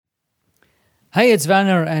Hey, it's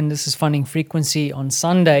Vanner, and this is Funding Frequency on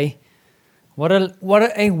Sunday. What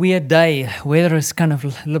a weird day. Weather is kind of a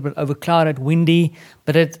little bit overclouded, windy,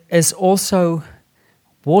 but it is also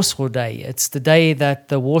Warsaw Day. It's the day that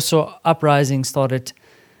the Warsaw Uprising started,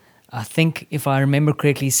 I think, if I remember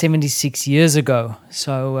correctly, 76 years ago.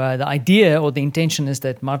 So the idea or the intention is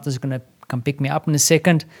that Martha's going to come pick me up in a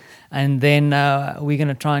second, and then we're going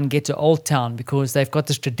to try and get to Old Town because they've got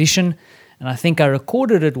this tradition, and I think I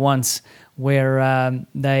recorded it once, where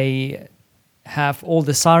they have all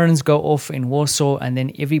the sirens go off in Warsaw and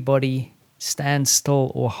then everybody stands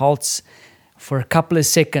still or halts for a couple of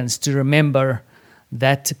seconds to remember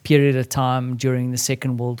that period of time during the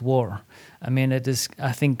Second World War. I mean, it is,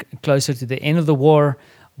 I think, closer to the end of the war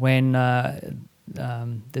when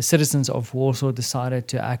the citizens of Warsaw decided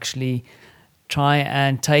to actually try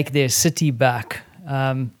and take their city back.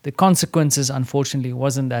 The consequences, unfortunately,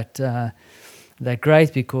 wasn't that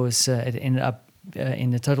great because it ended up in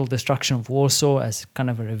the total destruction of Warsaw as kind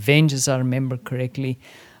of a revenge, as I remember correctly.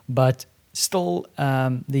 But still,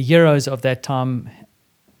 the heroes of that time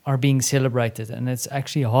are being celebrated, and it's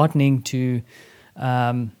actually heartening to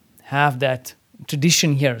have that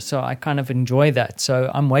tradition here. So I kind of enjoy that. So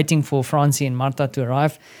I'm waiting for Francie and Marta to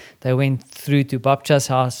arrive. They went through to Babcha's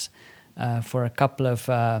house for a couple of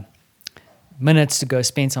minutes to go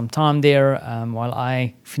spend some time there while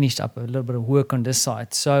I finished up a little bit of work on this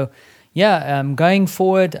side. So yeah, going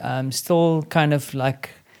forward, I'm still kind of like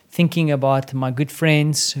thinking about my good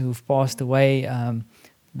friends who've passed away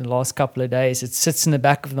the last couple of days. It sits in the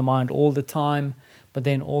back of the mind all the time, but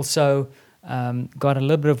then also got a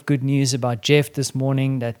little bit of good news about Jeff this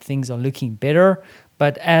morning that things are looking better.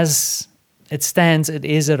 But as it stands, it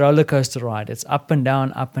is a roller coaster ride. It's up and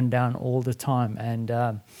down all the time.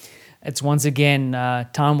 And it's once again,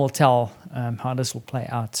 time will tell how this will play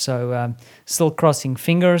out. So still crossing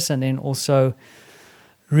fingers and then also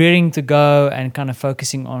rearing to go and kind of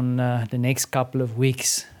focusing on the next couple of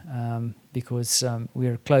weeks because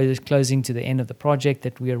we're closing to the end of the project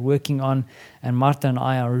that we are working on. And Martha and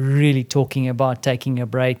I are really talking about taking a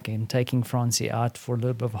break and taking Francie out for a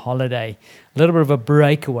little bit of a holiday, a little bit of a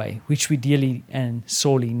breakaway, which we dearly and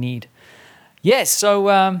sorely need. Yes,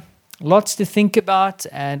 so lots to think about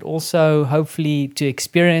and also hopefully to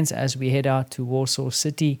experience as we head out to Warsaw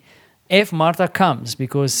City if Martha comes,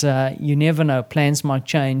 because you never know, plans might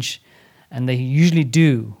change, and they usually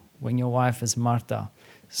do when your wife is Martha.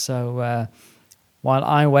 So while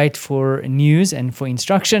I wait for news and for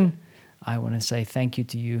instruction, I want to say thank you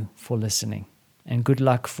to you for listening and good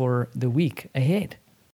luck for the week ahead.